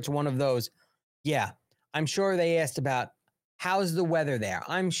sure it's one of those, yeah, I'm sure they asked about how's the weather there.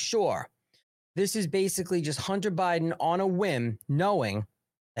 I'm sure this is basically just Hunter Biden on a whim, knowing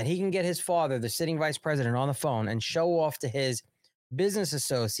that he can get his father, the sitting vice president, on the phone and show off to his business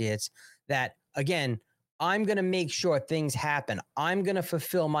associates that, again, I'm going to make sure things happen. I'm going to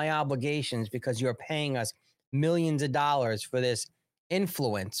fulfill my obligations because you're paying us millions of dollars for this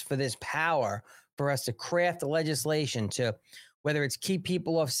influence, for this power, for us to craft the legislation to, whether it's keep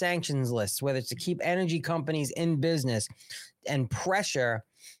people off sanctions lists, whether it's to keep energy companies in business and pressure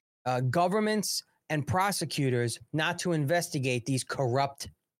governments and prosecutors not to investigate these corrupt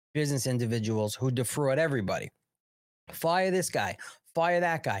business individuals who defraud everybody. Fire this guy, fire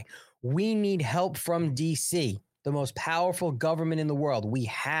that guy. We need help from DC, the most powerful government in the world. We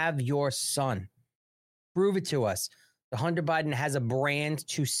have your son. Prove it to us. The Hunter Biden has a brand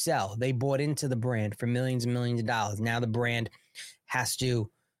to sell. They bought into the brand for millions and millions of dollars. Now the brand has to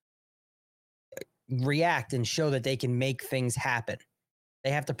react and show that they can make things happen. They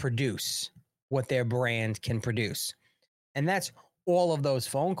have to produce what their brand can produce. And that's all of those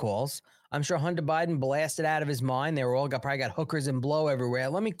phone calls. I'm sure Hunter Biden blasted out of his mind. They were all probably got hookers and blow everywhere.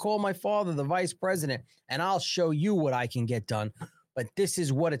 Let me call my father, the vice president, and I'll show you what I can get done. But this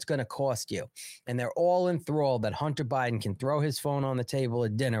is what it's going to cost you. And they're all enthralled that Hunter Biden can throw his phone on the table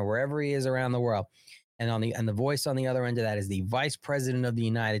at dinner, wherever he is around the world. And the voice on the other end of that is the vice president of the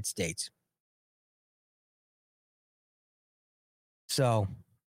United States. So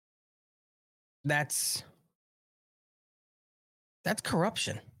that's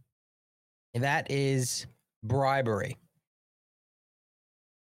corruption. That is bribery.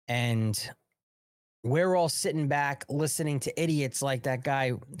 And we're all sitting back listening to idiots like that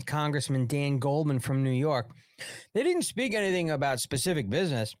guy, Congressman Dan Goldman from New York. They didn't speak anything about specific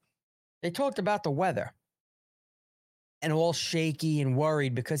business. They talked about the weather. And all shaky and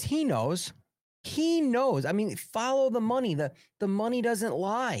worried because he knows. He knows. I mean, follow the money. The money doesn't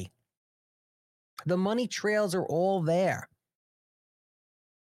lie. The money trails are all there.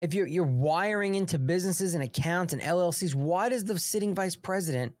 if you're wiring into businesses and accounts and LLCs, why does the sitting vice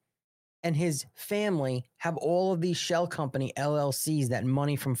president and his family have all of these shell company LLCs that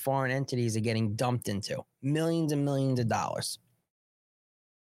money from foreign entities are getting dumped into? Millions and millions of dollars.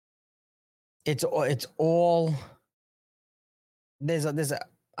 It's all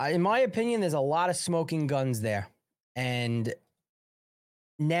in my opinion, there's a lot of smoking guns there. And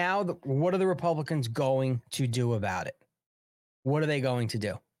now, what are the Republicans going to do about it? What are they going to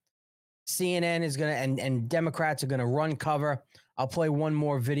do? CNN is going to, and Democrats are going to run cover. I'll play one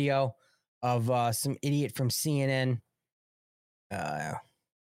more video of some idiot from CNN. Let's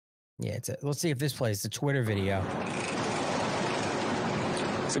see if this plays the Twitter video.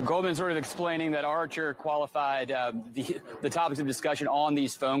 So Goldman sort of explaining that Archer qualified the topics of discussion on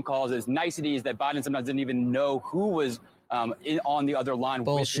these phone calls as niceties that Biden sometimes didn't even know who was on the other line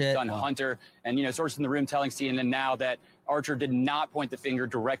with his son Hunter. And, sources in the room telling CNN now that Archer did not point the finger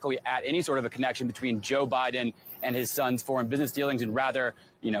directly at any sort of a connection between Joe Biden and his son's foreign business dealings, and rather,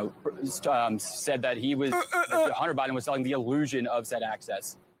 said that Hunter Biden was selling the illusion of said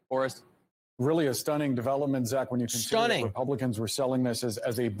access. Boris? Really a stunning development, Zach, when you consider that Republicans were selling this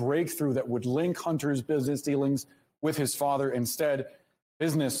as a breakthrough that would link Hunter's business dealings with his father. Instead,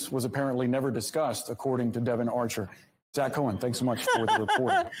 business was apparently never discussed, according to Devon Archer. Zach Cohen, thanks so much for the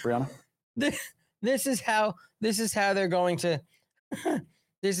report. Brianna? This is how they're going to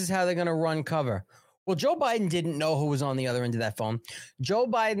run cover. Well, Joe Biden didn't know who was on the other end of that phone. Joe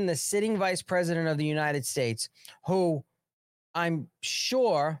Biden, the sitting vice president of the United States, who I'm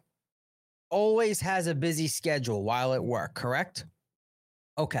sure always has a busy schedule while at work, correct?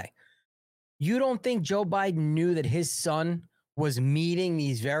 Okay. You don't think Joe Biden knew that his son was meeting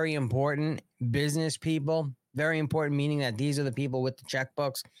these very important business people? Very important, meaning that these are the people with the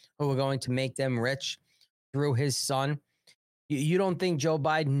checkbooks who are going to make them rich through his son. You don't think Joe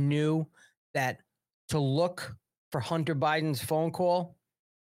Biden knew that to look for Hunter Biden's phone call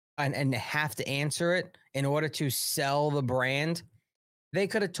and have to answer it in order to sell the brand? They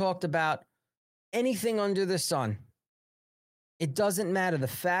could have talked about anything under the sun. It doesn't matter. The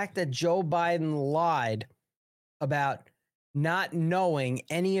fact that Joe Biden lied about not knowing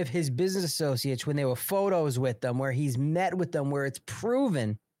any of his business associates when there were photos with them, where he's met with them, where it's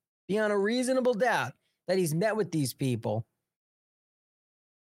proven beyond a reasonable doubt that he's met with these people,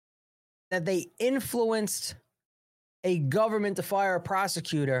 that they influenced a government to fire a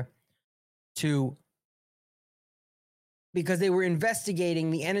prosecutor because they were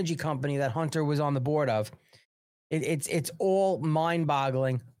investigating the energy company that Hunter was on the board of. It's all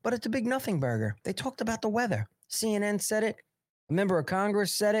mind-boggling, but it's a big nothing burger. They talked about the weather. CNN said it. A member of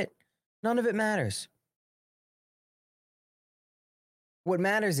Congress said it. None of it matters. What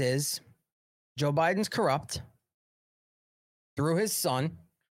matters is Joe Biden's corrupt through his son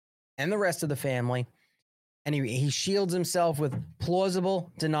and the rest of the family, and he shields himself with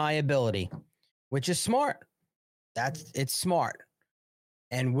plausible deniability, which is smart. It's smart.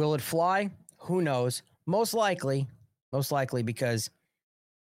 And will it fly? Who knows? Most likely because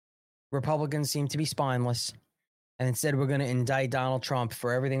Republicans seem to be spineless. And instead, we're going to indict Donald Trump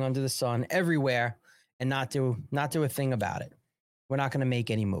for everything under the sun, everywhere, and not do a thing about it. We're not going to make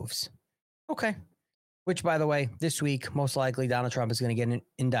any moves. Okay. Which, by the way, this week, most likely Donald Trump is going to get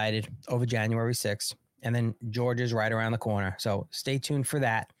indicted over January 6th. And then Georgia's right around the corner. So stay tuned for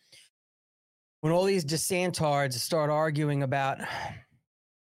that. When all these DeSantards start arguing about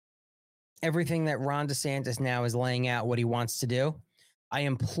everything that Ron DeSantis now is laying out what he wants to do, I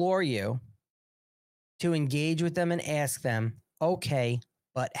implore you to engage with them and ask them, okay,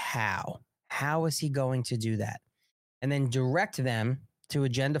 but how? How is he going to do that? And then direct them to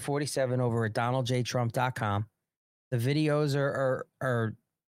Agenda 47 over at donaldjtrump.com. The videos are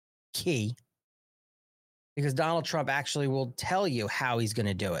key because Donald Trump actually will tell you how he's going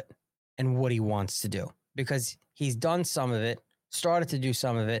to do it and what he wants to do, because he's done some of it, started to do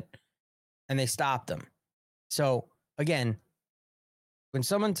some of it, and they stopped him. So again, when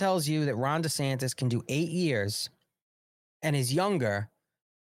someone tells you that Ron DeSantis can do 8 years and is younger,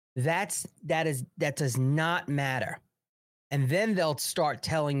 that does not matter. And then they'll start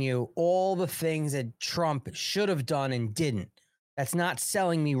telling you all the things that Trump should have done and didn't. That's not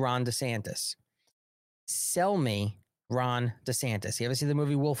selling me Ron DeSantis. Sell me Ron DeSantis. You ever see the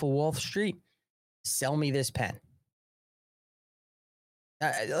movie Wolf of Wall Street? Sell me this pen.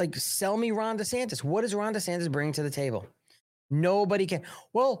 Sell me Ron DeSantis. What does Ron DeSantis bring to the table? Nobody can.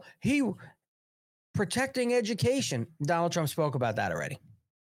 Well, protecting education. Donald Trump spoke about that already.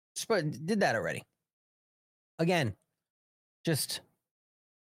 Did that already. Again, just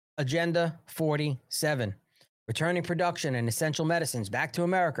Agenda 47. returning production and essential medicines back to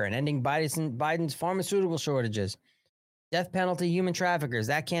America and ending Biden's pharmaceutical shortages. Death penalty, human traffickers.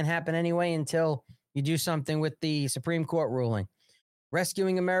 That can't happen anyway until you do something with the Supreme Court ruling.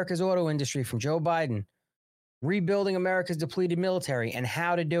 Rescuing America's auto industry from Joe Biden. Rebuilding America's depleted military and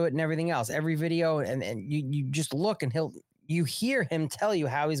how to do it and everything else. Every video, and you just look and you hear him tell you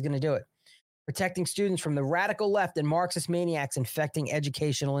how he's going to do it. Protecting students from the radical left and Marxist maniacs infecting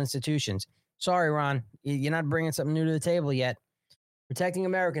educational institutions. Sorry, Ron, you're not bringing something new to the table yet. Protecting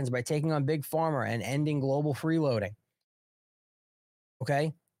Americans by taking on Big Pharma and ending global freeloading.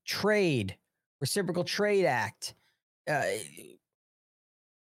 Okay? Trade, Reciprocal Trade Act.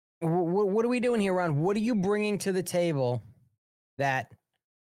 What are we doing here, Ron? What are you bringing to the table that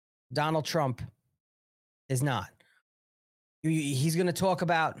Donald Trump is not? He's going to talk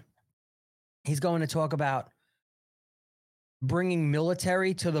about bringing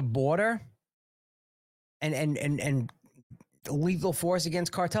military to the border and lethal force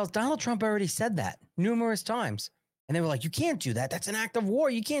against cartels. Donald Trump already said that numerous times. And they were like, you can't do that. That's an act of war.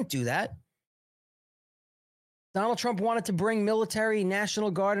 You can't do that. Donald Trump wanted to bring military,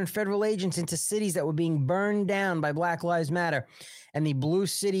 National Guard, and federal agents into cities that were being burned down by Black Lives Matter. And the blue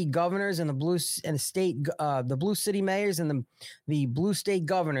city governors and the blue city mayors and the blue state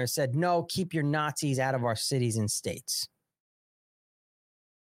governors said, no, keep your Nazis out of our cities and states.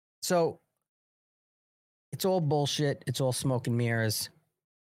 So it's all bullshit. It's all smoke and mirrors.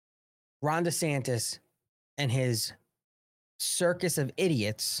 Ron DeSantis and his circus of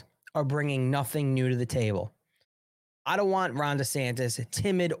idiots are bringing nothing new to the table. I don't want Ron DeSantis,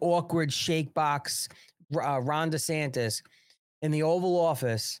 timid, awkward, shakebox Ron DeSantis in the Oval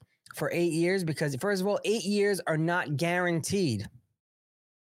Office for 8 years because, first of all, 8 years are not guaranteed.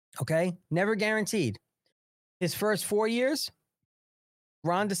 Okay? Never guaranteed. His first 4 years,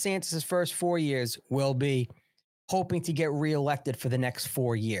 Ron DeSantis' first 4 years will be hoping to get reelected for the next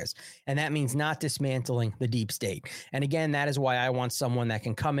 4 years. And that means not dismantling the deep state. And again, that is why I want someone that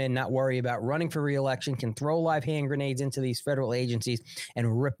can come in, not worry about running for reelection, can throw live hand grenades into these federal agencies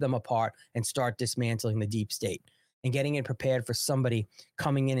and rip them apart and start dismantling the deep state and getting it prepared for somebody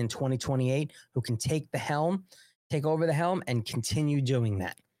coming in 2028 who can take over the helm and continue doing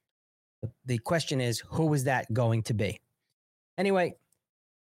that. The question is, who is that going to be? Anyway,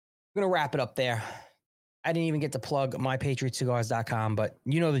 I'm going to wrap it up there. I didn't even get to plug mypatriotcigars.com, but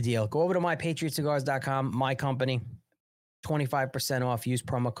you know the deal. Go over to mypatriotcigars.com, my company, 25% off. Use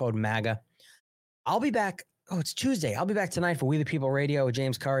promo code MAGA. I'll be back. Oh, it's Tuesday. I'll be back tonight for We the People Radio with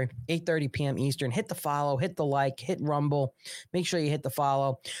James Curry, 8:30 p.m. Eastern. Hit the follow, hit the like, hit Rumble. Make sure you hit the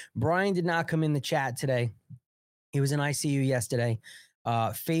follow. Brian did not come in the chat today. He was in ICU yesterday.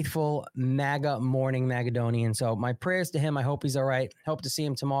 Faithful MAGA morning Magadonian. So my prayers to him. I hope he's all right. Hope to see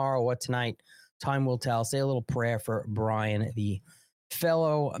him tomorrow or tonight. Time will tell. Say a little prayer for Brian, the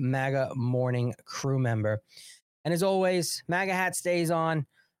fellow MAGA morning crew member. And as always, MAGA hat stays on.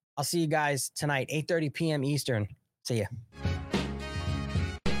 I'll see you guys tonight, 8:30 p.m. Eastern. See ya.